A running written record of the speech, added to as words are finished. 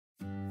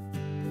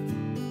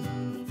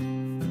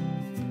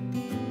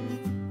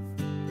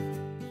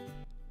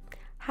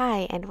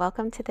Hi, and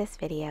welcome to this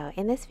video.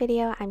 In this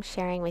video, I'm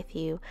sharing with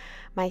you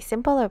my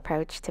simple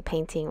approach to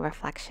painting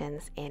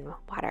reflections in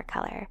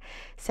watercolor.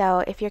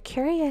 So if you're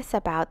curious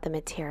about the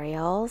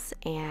materials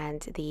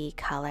and the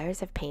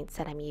colors of paints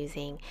that I'm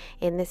using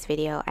in this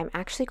video, I'm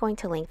actually going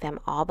to link them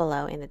all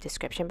below in the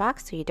description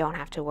box so you don't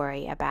have to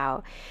worry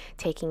about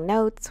taking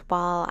notes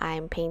while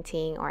I'm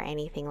painting or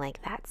anything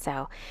like that.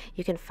 So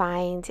you can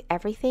find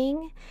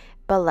everything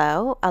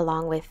below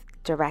along with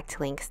direct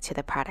links to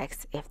the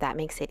products if that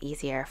makes it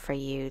easier for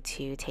you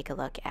to take a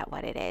look at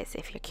what it is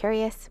if you're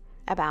curious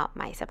about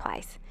my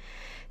supplies.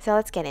 So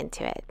let's get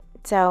into it.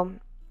 So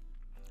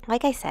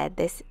like I said,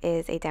 this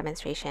is a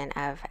demonstration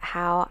of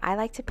how I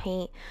like to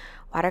paint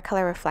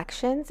watercolor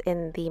reflections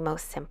in the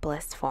most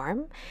simplest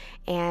form.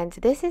 And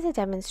this is a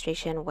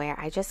demonstration where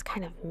I just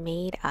kind of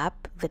made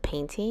up the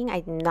painting.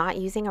 I'm not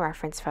using a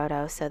reference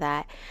photo so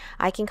that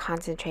I can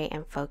concentrate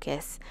and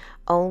focus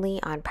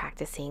only on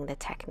practicing the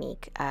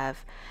technique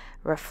of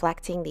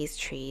reflecting these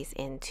trees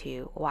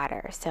into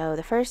water. So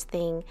the first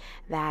thing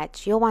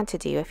that you'll want to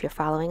do if you're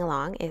following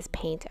along is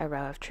paint a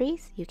row of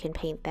trees. You can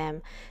paint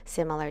them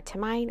similar to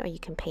mine, or you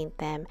can paint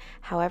them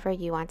however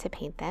you want to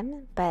paint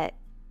them. But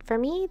for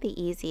me,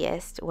 the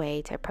easiest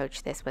way to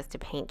approach this was to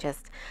paint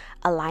just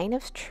a line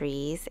of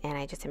trees, and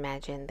I just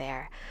imagine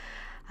they're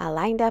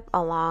lined up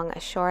along a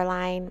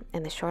shoreline,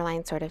 and the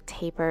shoreline sort of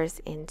tapers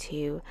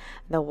into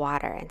the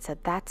water, and so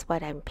that's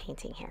what I'm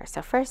painting here.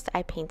 So first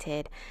I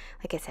painted,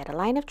 like I said, a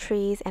line of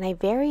trees, and I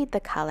varied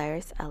the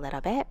colors a little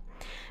bit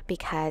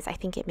because I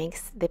think it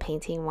makes the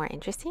painting more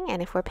interesting.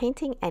 And if we're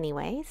painting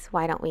anyways,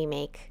 why don't we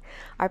make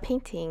our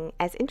painting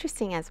as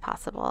interesting as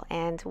possible?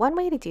 And one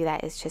way to do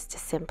that is just to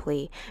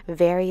simply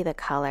vary the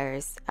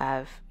colors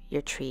of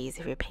your trees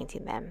if you're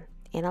painting them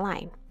in a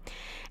line.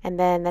 And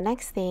then the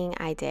next thing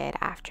I did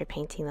after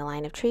painting the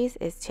line of trees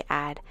is to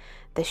add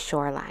the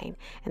shoreline.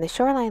 And the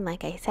shoreline,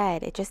 like I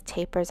said, it just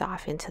tapers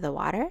off into the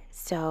water.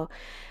 So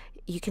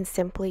you can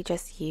simply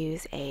just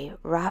use a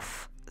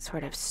rough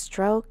sort of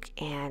stroke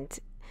and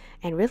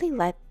really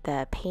let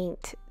the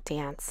paint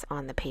dance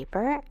on the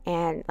paper.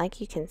 And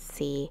like you can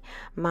see,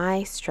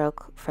 my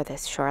stroke for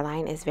this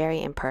shoreline is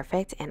very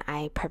imperfect, and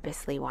I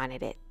purposely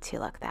wanted it to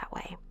look that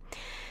way.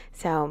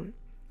 So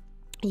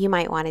you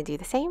might want to do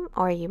the same,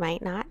 or you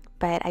might not,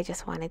 but I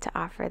just wanted to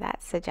offer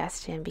that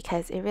suggestion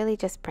because it really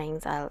just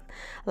brings a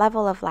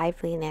level of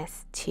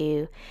liveliness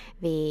to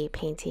the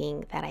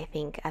painting that I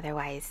think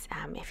otherwise,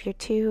 if you're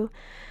too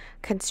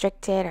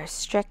constricted or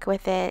strict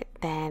with it,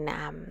 then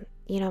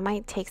it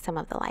might take some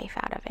of the life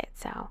out of it.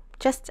 So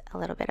just a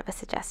little bit of a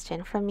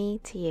suggestion from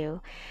me to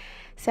you.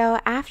 So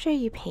after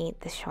you paint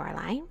the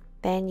shoreline,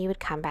 then you would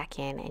come back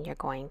in and you're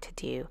going to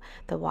do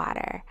the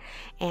water.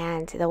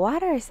 And the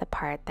water is the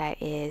part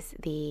that is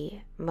the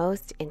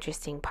most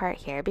interesting part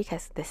here,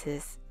 because this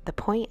is the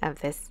point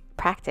of this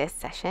practice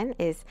session,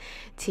 is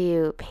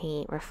to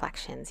paint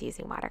reflections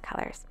using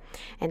watercolors.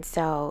 And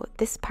so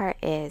this part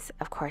is,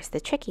 of course,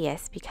 the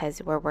trickiest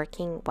because we're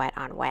working wet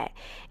on wet.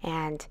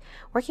 And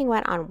working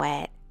wet on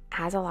wet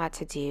has a lot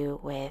to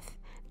do with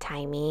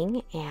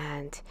timing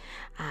and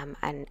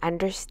an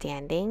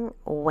understanding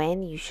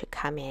when you should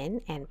come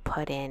in and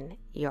put in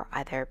your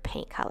other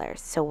paint colors.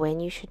 So when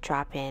you should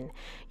drop in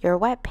your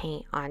wet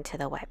paint onto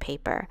the wet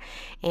paper.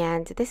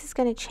 And this is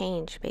going to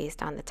change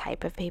based on the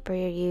type of paper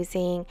you're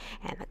using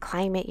and the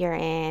climate you're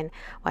in,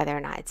 whether or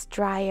not it's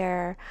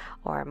drier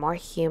or more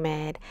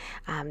humid.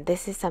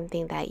 This is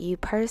something that you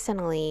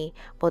personally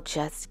will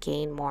just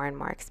gain more and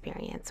more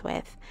experience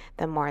with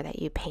the more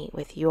that you paint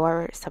with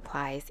your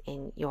supplies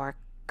in your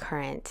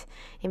current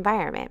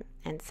environment.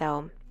 And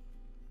so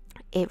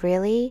it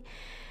really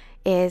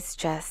is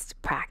just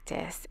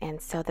practice,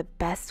 and so the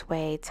best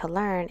way to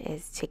learn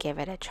is to give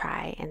it a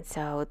try. And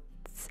so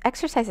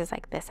exercises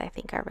like this I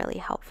think are really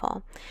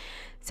helpful.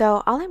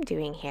 So all I'm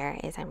doing here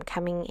is I'm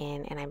coming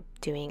in and I'm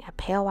doing a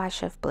pale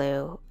wash of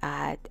blue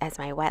as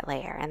my wet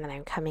layer, and then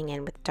I'm coming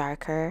in with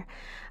darker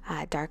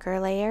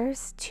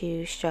layers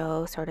to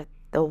show sort of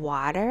the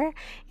water.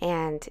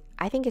 And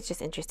I think it's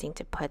just interesting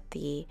to put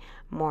the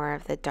more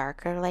of the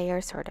darker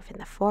layer sort of in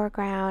the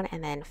foreground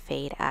and then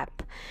fade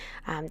up.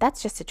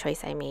 That's just a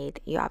choice I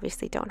made. You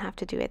obviously don't have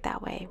to do it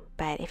that way,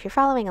 but if you're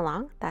following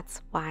along,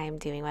 that's why I'm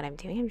doing what I'm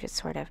doing. I'm just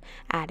sort of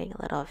adding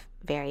a little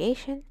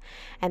variation,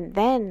 and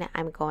then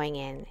I'm going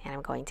in and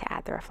I'm going to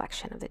add the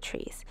reflection of the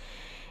trees.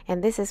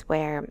 And this is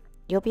where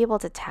you'll be able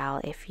to tell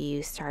if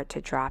you start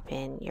to drop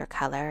in your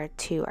color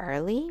too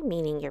early,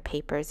 meaning your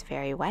paper is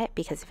very wet,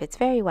 because if it's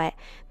very wet,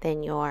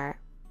 then your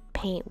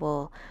paint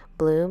will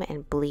bloom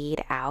and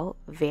bleed out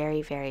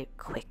very, very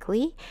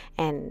quickly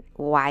and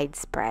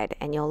widespread,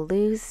 and you'll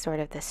lose sort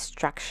of the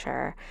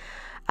structure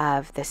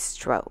of the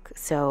stroke.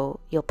 So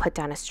you'll put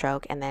down a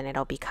stroke and then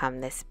it'll become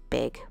this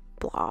big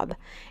blob,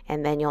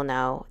 and then you'll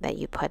know that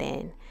you put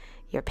in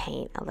your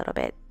paint a little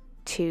bit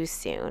too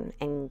soon,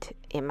 and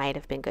it might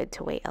have been good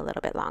to wait a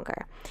little bit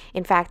longer.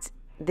 In fact,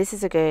 this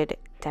is a good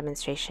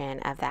demonstration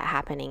of that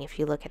happening. If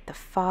you look at the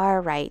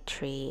far right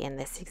tree in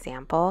this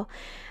example,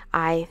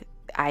 I'm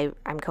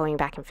going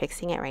back and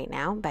fixing it right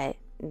now, but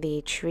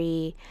the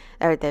tree,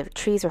 or the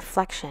tree's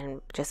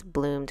reflection just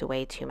bloomed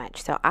way too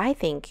much. So I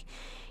think,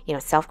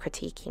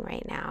 self-critiquing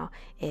right now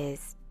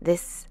is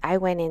this: I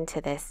went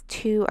into this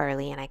too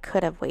early and I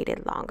could have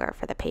waited longer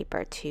for the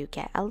paper to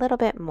get a little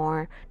bit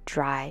more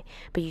dry,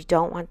 but you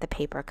don't want the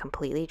paper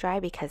completely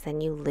dry because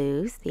then you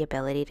lose the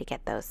ability to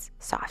get those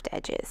soft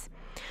edges.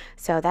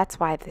 So that's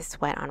why this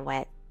wet on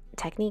wet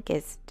technique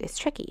is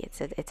tricky.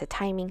 It's a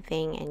timing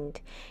thing, and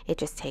it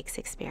just takes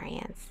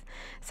experience.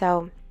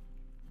 So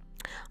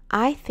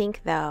I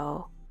think,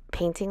 though,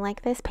 painting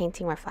like this,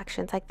 painting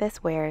reflections like this,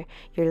 where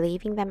you're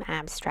leaving them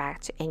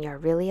abstract and you're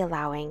really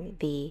allowing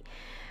the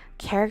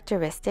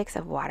characteristics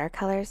of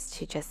watercolors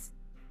to just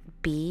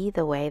be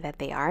the way that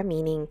they are,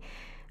 meaning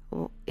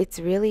it's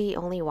really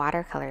only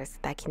watercolors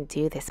that can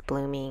do this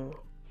blooming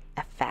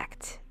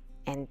effect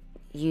and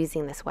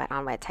using this wet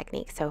on wet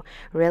technique. So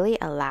really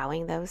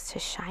allowing those to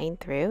shine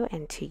through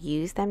and to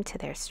use them to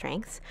their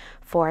strengths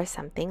for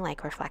something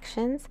like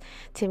reflections,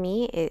 to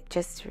me, it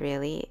just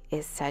really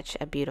is such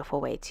a beautiful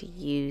way to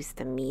use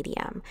the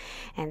medium.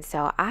 And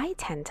so I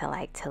tend to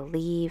like to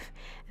leave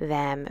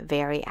them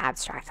very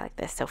abstract like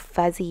this, so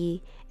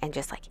fuzzy and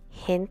just like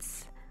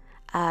hints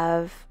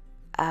of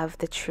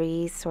the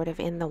trees sort of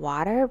in the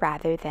water,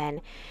 rather than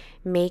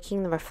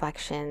making the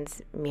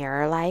reflections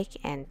mirror-like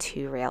and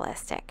too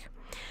realistic.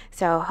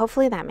 So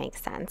hopefully that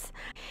makes sense.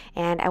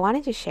 And I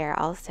wanted to share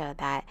also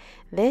that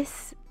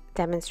this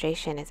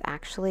demonstration is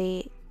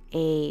actually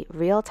a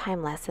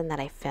real-time lesson that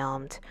I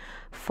filmed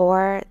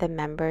for the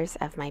members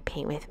of my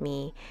Paint With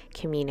Me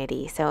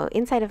community. So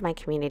inside of my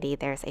community,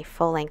 there's a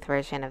full-length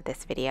version of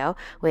this video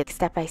with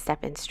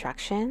step-by-step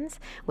instructions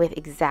with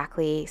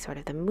exactly sort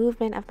of the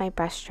movement of my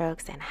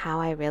brushstrokes and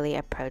how I really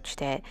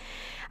approached it.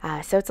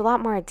 So it's a lot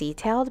more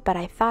detailed, but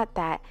I thought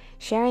that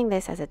sharing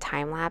this as a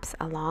time lapse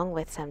along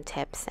with some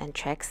tips and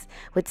tricks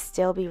would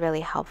still be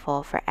really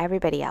helpful for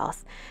everybody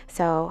else.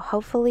 So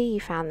hopefully you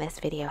found this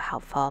video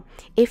helpful.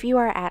 If you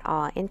are at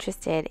all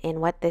interested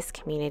in what this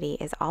community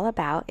is all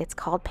about, it's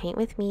called Paint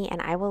With Me, and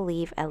I will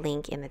leave a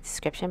link in the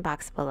description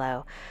box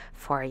below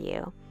for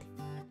you.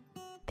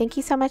 Thank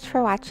you so much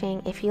for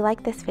watching. If you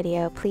like this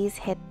video, please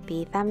hit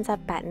the thumbs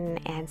up button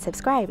and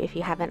subscribe if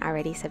you haven't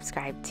already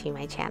subscribed to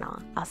my channel.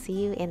 I'll see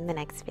you in the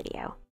next video.